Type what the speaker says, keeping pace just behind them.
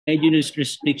medyo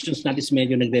restrictions natin is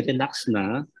medyo nagre-relax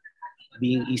na,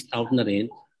 being eased out na rin.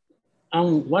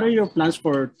 What are your plans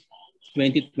for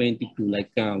 2022?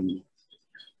 Like,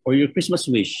 or your Christmas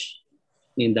wish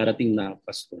ngayong darating na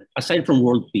Pasko, aside from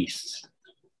world peace?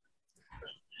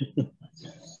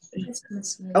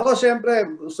 Ako, siyempre,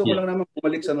 gusto ko lang naman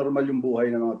bumalik sa normal yung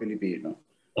buhay ng mga Pilipino.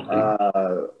 Okay.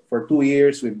 For 2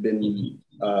 years, we've been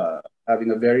having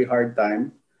a very hard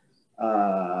time.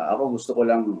 Ako, gusto ko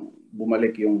lang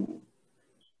bumalik yung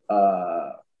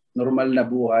normal na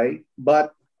buhay.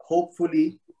 But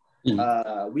hopefully,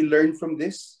 we learn from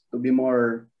this to be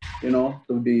more,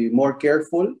 to be more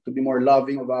careful, to be more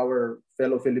loving of our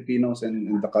fellow Filipinos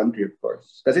and in the country, of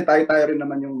course. Kasi tayo rin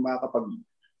naman yung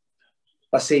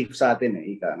makakapag-safe sa atin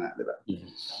ika nga, di ba?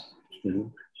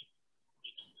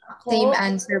 Same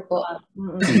answer po.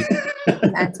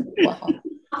 Same answer po ako.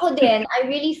 Ako din, I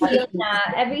really feel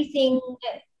na everything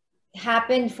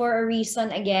happened for a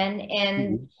reason again,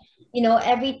 and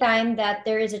every time that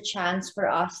there is a chance for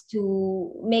us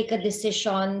to make a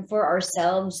decision for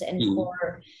ourselves and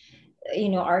for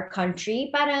our country,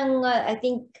 parang I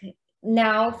think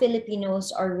now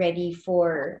Filipinos are ready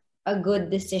for a good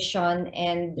decision,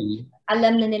 and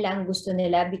alam na nila ang gusto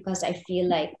nila, because I feel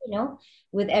like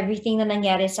with everything na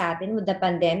nangyari sa atin with the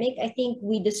pandemic, I think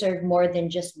we deserve more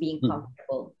than just being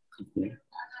comfortable.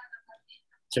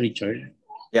 Sir Richard?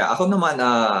 Yeah, ako naman,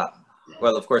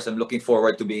 well, of course, I'm looking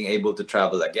forward to being able to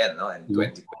travel again in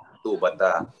 2022. But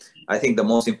I think the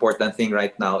most important thing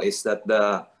right now is that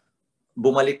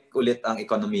bumalik ulit ang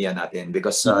ekonomiya natin,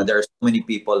 because there are so many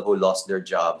people who lost their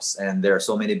jobs, and there are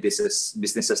so many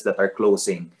businesses that are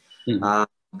closing.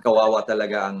 Kawawa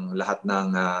talaga ang lahat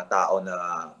ng tao na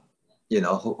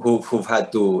who've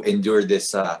had to endure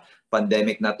this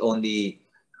pandemic. Not only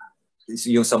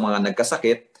yung sa mga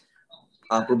nagkasakit,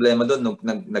 ang problema doon,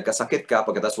 nagkasakit ka,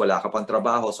 pagkatapos wala ka pang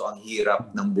trabaho, so ang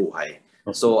hirap ng buhay.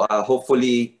 So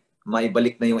hopefully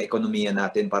maibalik na yung ekonomiya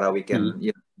natin para we can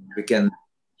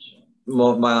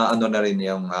maano na rin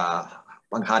yung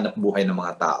paghanap buhay ng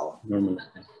mga tao.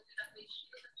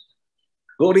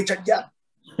 Go Richard Jack.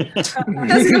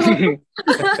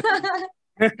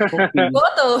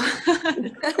 Boto.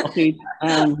 Okay,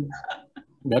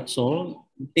 that's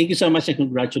all. Thank you so much and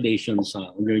congratulations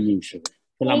on your new show.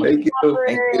 Thank you.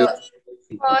 Thank you.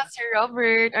 Sir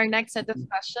Robert, our next set of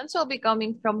questions will be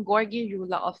coming from Gorgie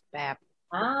Rula of PEP.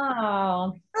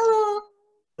 Wow. Hello.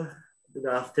 Good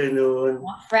afternoon.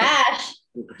 Fresh.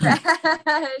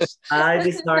 Hi,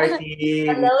 Miss Marty.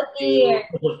 Hello, dear.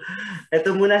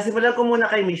 Ito muna, simulan ko muna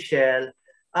kay Michelle.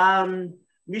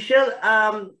 Michelle,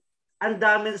 ang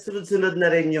dami sunod-sunod na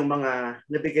rin yung mga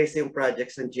nabigay sa yung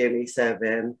projects ng GMA7.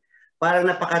 Parang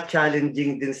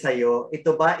napaka-challenging din sa'yo.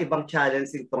 Ito ba, ibang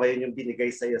challenge ito ngayon yung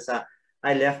binigay sa'yo sa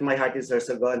I Left My Heart in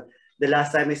Sorsogon? The last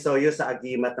time I saw you sa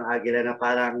Agimat ng Agila, na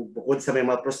parang bukod sa may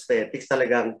mga prosthetics,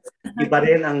 talagang iba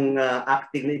rin ang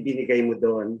acting na ibinigay mo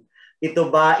doon. Ito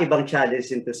ba, ibang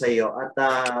challenge ito sa'yo? At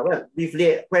well,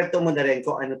 briefly, kwento mo na rin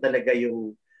kung ano talaga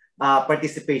yung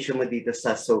participation mo dito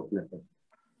sa soap na to.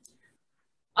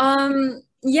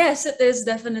 Yes, it is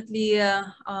definitely a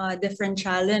different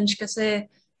challenge, kasi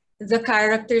the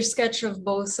character sketch of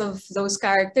both of those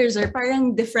characters are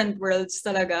parang different worlds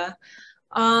talaga.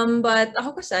 But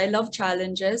ako kasi, I love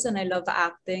challenges and I love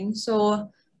acting. So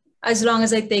as long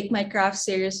as I take my craft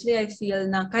seriously, I feel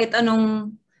na kahit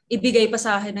anong ibigay pa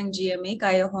sa akin ng GMA,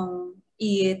 kaya kong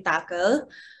i-tackle.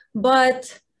 But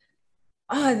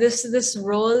this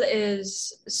role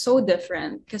is so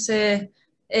different, kasi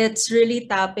it's really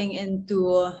tapping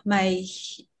into my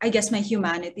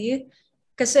humanity.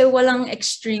 Kasi walang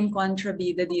extreme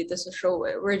kontrabida dito sa show.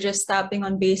 We're just tapping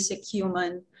on basic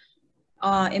human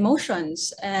emotions,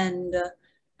 and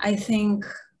I think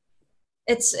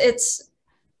it's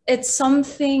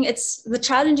something. It's the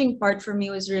challenging part for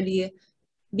me was really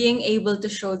being able to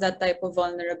show that type of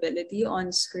vulnerability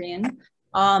on screen.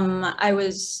 I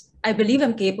believe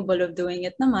I'm capable of doing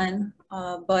it naman,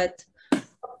 but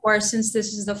of course, since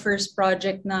this is the first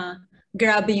project na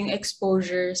grabe yung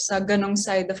exposure sa ganong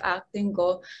side of acting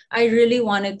ko, I really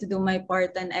wanted to do my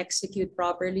part and execute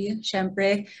properly.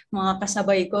 Siyempre, mga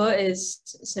kasabay ko is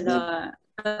sila,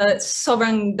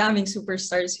 sobrang daming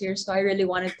superstars here, so I really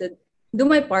wanted to do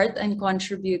my part and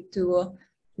contribute to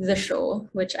the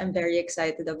show, which I'm very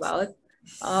excited about.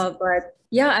 But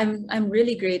yeah, I'm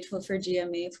really grateful for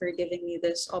GMA for giving me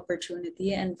this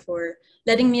opportunity and for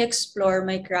letting me explore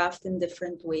my craft in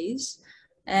different ways.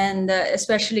 And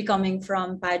especially coming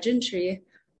from pageantry,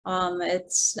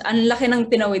 it's ang laki ng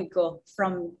tinawid ko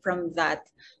from that.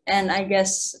 And I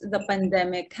guess the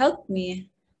pandemic helped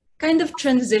me kind of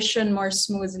transition more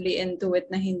smoothly into it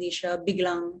na hindi siya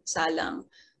biglang salang.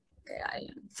 Kaya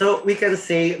yun. So we can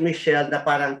say, Michelle, na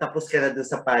parang tapos ka na dun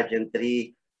sa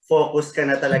pageantry, focus ka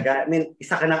na talaga. I mean,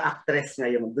 isa ka ng actress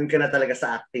ngayon. Dun ka na talaga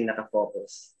sa acting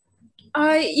nakafocus.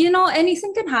 You know,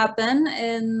 anything can happen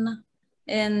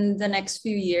in the next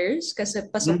few years kasi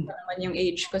pasok pa naman yung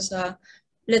age ko sa,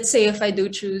 let's say if I do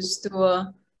choose to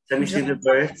sa Miss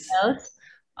Universe,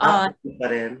 pa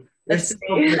rin. Let's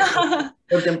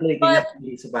contemplating na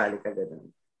subali ka ganun.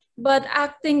 But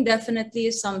acting definitely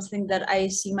is something that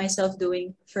I see myself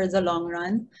doing for the long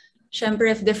run. Syempre,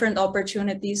 if different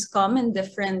opportunities come in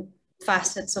different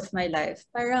facets of my life,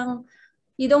 parang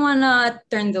you don't wanna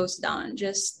turn those down.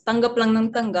 Just tanggap lang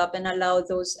ng tanggap and allow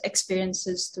those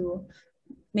experiences to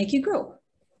make you grow.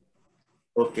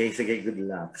 Okay, sige, good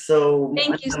luck. So,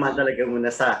 thank you naman talaga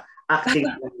muna sa acting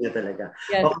niya talaga.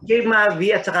 Yes. Okay,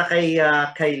 Mavi, at saka kay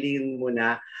KYLINE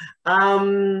muna.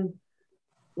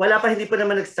 Hindi pa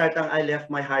naman nag-start ang I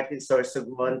Left My Heart in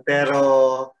Sorsogon,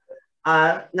 pero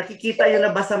nakikita yun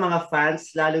na ba sa mga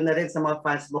fans, lalo na rin sa mga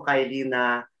fans mo, KYLINE,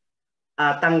 na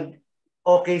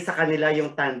okay sa kanila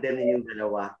yung tandem ninyong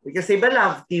dalawa? Because iba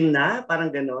love team na,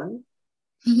 parang ganon.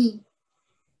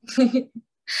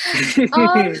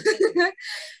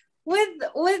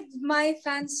 With my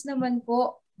fans naman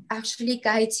po, actually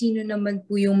kahit sino naman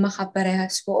po yung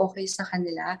makaparehas po okay sa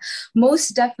kanila.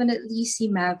 Most definitely si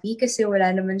Mavi kasi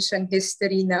wala naman siyang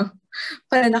history ng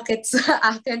pananakit sa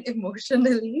akin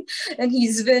emotionally. And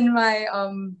he's been my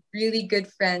really good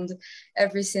friend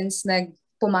ever since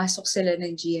pumasok sila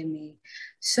ng GMA.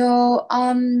 So,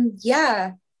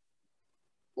 yeah.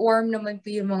 Warm naman po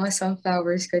yung mga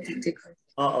sunflowers ko dito.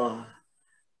 Oo.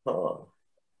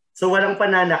 So walang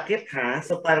pananakit, ha?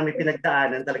 So parang may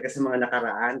pinagdaanan talaga sa mga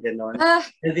nakaraan, gano'n.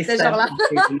 And this time,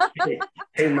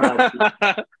 kay Mavi.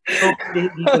 So hindi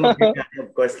ko magkakaya,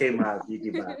 of course, kay Mavi, di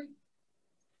ba?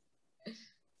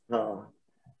 Oo.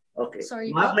 Okay. Sorry.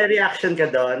 May reaction ka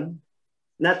doon?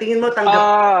 Natingin mo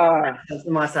tanggap sa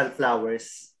mga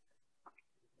sunflowers?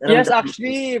 Yes,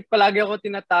 actually, palagi ako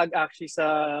tinatag actually sa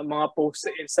mga posts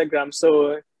sa Instagram.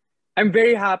 So, I'm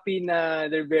very happy na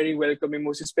they're very welcoming,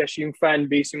 most especially yung fan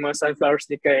base, yung mga sunflowers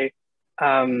ni Kai.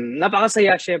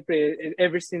 Napakasaya, syempre,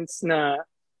 ever since na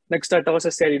nag-start ako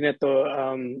sa serie na to,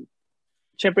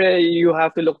 syempre, you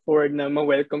have to look forward na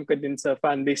ma-welcome ka din sa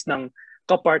fan base ng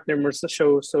kapartner mo sa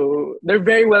show. So, they're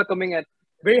very welcoming at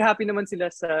very happy naman sila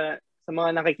sa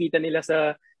mga nakikita nila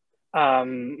sa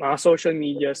mga social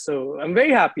media. So, I'm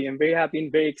very happy and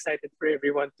very excited for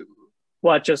everyone to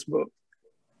watch us both.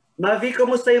 Mavi,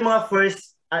 kumusta yung mga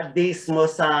first days mo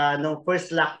nung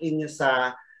first lock-in nyo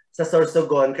sa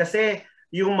Sorsogon? Kasi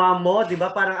yung mom mo, di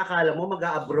ba, parang akala mo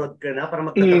mag-a-abroad ka na para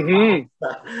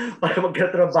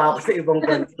magkatrabaho sa ibang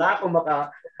bansa. Kung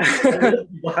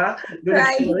diba?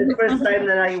 First time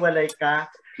na nahiwalay ka.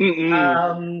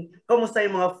 Kumusta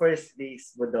yung mga first days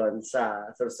mo doon sa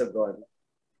Sorsogon?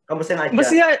 Kamusta yung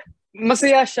adjust?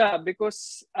 Masaya siya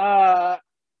because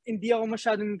hindi ako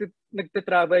masyadong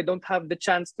nagte-travel. I don't have the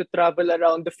chance to travel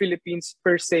around the Philippines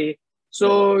per se.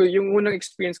 So, yung unang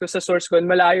experience ko sa Sorsogon,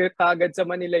 malayo kagad sa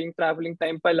Manila yung traveling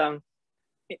time pa lang.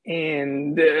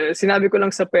 And sinabi ko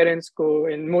lang sa parents ko,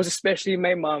 and most especially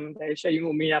my mom, dahil siya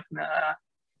yung umiyak na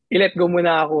i-let go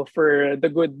muna ako for the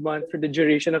good month, for the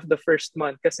duration of the first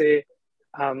month. Kasi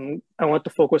I want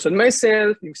to focus on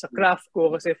myself, yung sa craft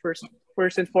ko. Kasi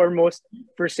first and foremost,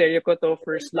 first serye ko to,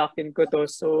 first lock-in ko to.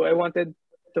 So, I wanted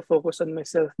to focus on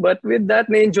myself. But with that,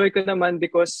 na-enjoy ko naman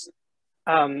because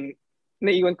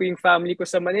naiwan ko yung family ko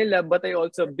sa Manila, but I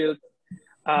also built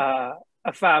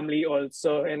a family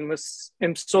also and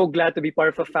I'm so glad to be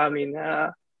part of a family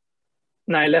na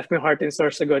I left my heart in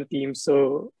Sorsogon team.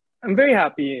 So, I'm very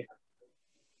happy.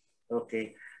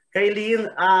 Okay.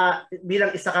 KYLINE,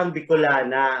 bilang isa kang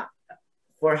Bicolana,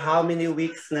 for how many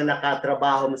weeks na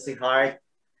nakatrabaho mo si Heart,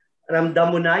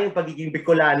 ramdam mo na yung pagiging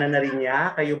Bicolana na rin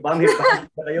niya? Kayo ba? May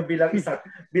kayo bilang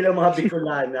mga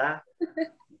Bicolana?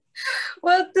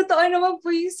 Well, totoo naman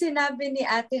po yung sinabi ni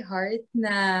Ate Heart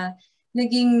na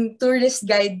naging tourist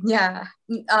guide niya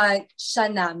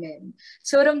siya namin.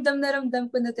 So, ramdam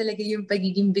ko na talaga yung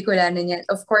pagiging Bicolana niya.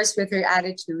 Of course, with her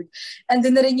attitude.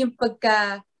 Andun na rin yung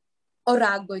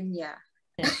pagka-Oragon niya.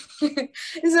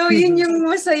 So, yun yung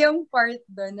masayang part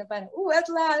doon na parang, at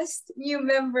last, new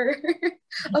member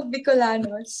of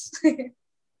Bicolanos.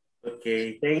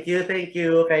 Okay. Thank you,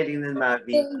 KYLINE and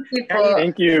Mavi. Thank you po.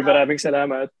 Thank you. Maraming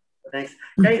salamat. Thanks.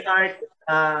 Kay Heart,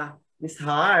 Miss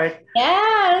Heart.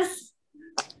 Yes!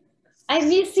 I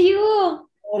miss you.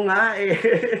 Oo nga eh.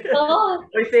 Oo.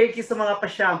 Oy, thank you sa mga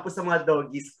pa-shampoo sa mga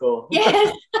doggies ko.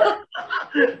 Yes.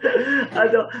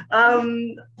 Ano,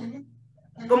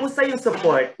 kumusta yung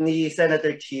support ni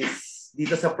Senator Cheese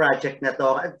dito sa project na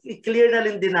to? I-clear na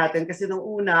rin din natin kasi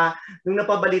nung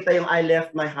napabalita yung I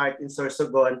Left My Heart in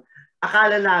Sorsogon,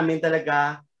 akala namin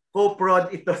talaga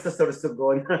co-prod ito sa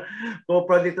Sorsogon.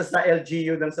 Co-prod ito sa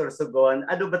LGU ng Sorsogon.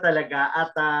 Ano ba talaga?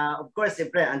 At of course,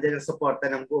 siyempre, andyan ang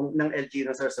suporta ng LGU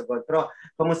ng Sorsogon. Pero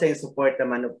kamusta yung support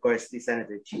naman, of course, ni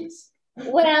Senator Cheese?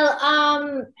 Well,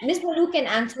 Ms. Malu can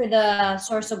answer the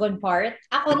Sorsogon part.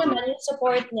 Ako naman, yung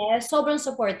support niya, sobrang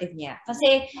supportive niya.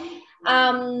 Kasi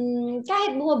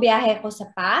kahit bumabiyahe ko sa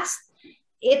past,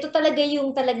 ito talaga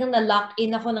yung talagang na-lock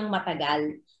in ako ng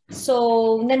matagal. So,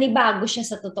 nanibago siya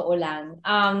sa totoo lang.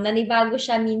 Nanibago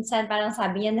siya minsan, parang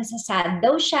sabi niya, nasasad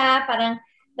daw siya, parang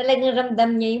talagang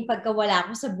ramdam niya yung pagkawala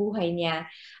ko sa buhay niya.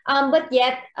 But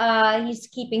yet,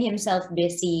 he's keeping himself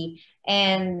busy.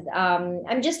 And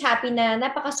I'm just happy na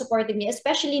napaka-supportive niya,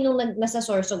 especially nung nasa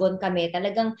Sorsogon kami.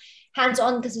 Talagang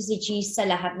hands-on kasi si Cheese sa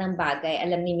lahat ng bagay.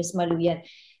 Alam ni Miss Malu yan.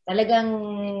 Talagang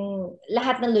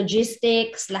lahat ng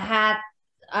logistics, lahat,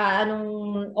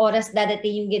 anong oras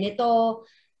dadating yung ganito.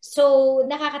 So,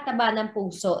 nakakataba ng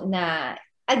puso na,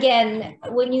 again,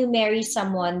 when you marry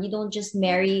someone, you don't just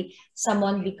marry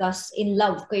someone because in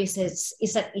love kayo sa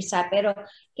isa't isa. Pero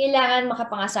kailangan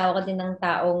makapangasawa ka din ng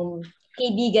taong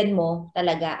kaibigan mo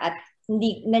talaga at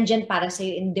hindi nandyan para sa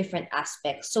in different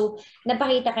aspects. So,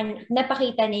 napakita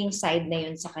niya yung side na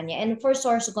yun sa kanya. And for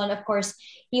Sorsogon, of course,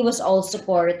 he was all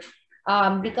support.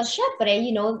 Because syempre,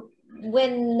 you know,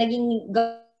 when naging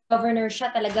governor siya,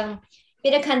 talagang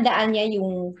pinaghandaan niya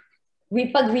yung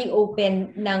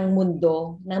pag-reopen ng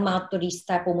mundo ng mga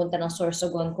turista pumunta ng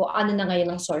Sorsogon, kung ano na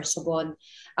ngayon ang Sorsogon.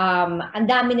 Ang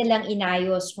dami nilang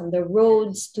inayos from the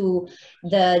roads to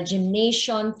the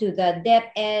gymnasium to the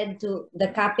DepEd to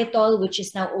the Capitol, which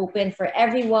is now open for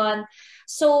everyone.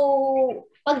 So,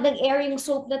 pag nag-air yung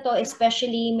soap na to,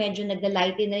 especially medyo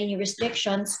nag-lighten na yung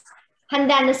restrictions,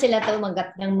 handa na sila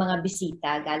tumanggap ng mga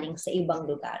bisita galing sa ibang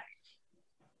lugar.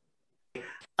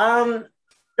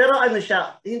 Pero ano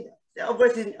siya,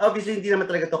 obviously hindi naman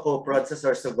talaga to co-prod sa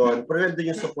Sorsogon. Pero nandun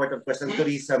yung support, of course, ng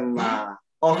tourism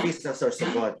office sa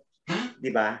Sorsogon. Di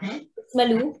ba?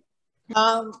 Malu?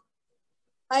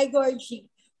 Hi, Gorgie.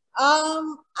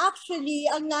 Actually,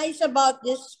 ang nice about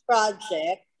this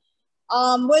project,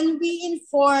 when we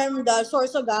informed the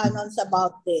Sorsoganans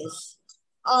about this,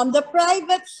 the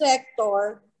private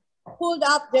sector pulled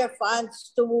up their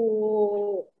funds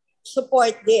to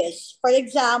support this. For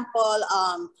example,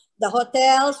 the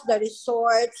hotels, the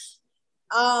resorts,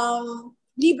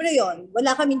 libre yon.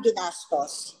 Wala kaming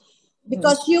ginastos.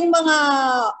 Because yung mga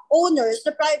owners,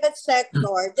 the private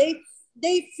sector,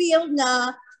 they feel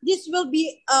na this will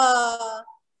be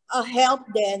a help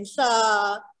din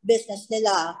sa business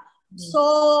nila. So,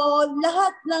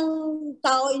 lahat ng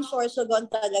tao in Sorsogon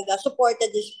talaga supported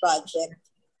this project.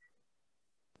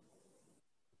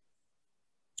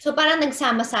 So parang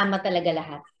nagsama-sama talaga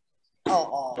lahat.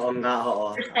 Oo. Oo nga,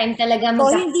 oo. First time talaga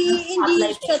so hindi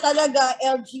siya talaga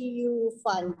LGU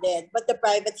funded, but the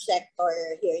private sector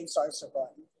here in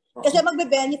Sorsogon. Kasi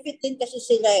magbe-benefit din kasi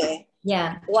sila eh.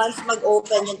 Yeah. Once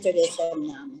mag-open yung tourism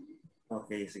namin.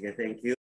 Okay, sige, thank you.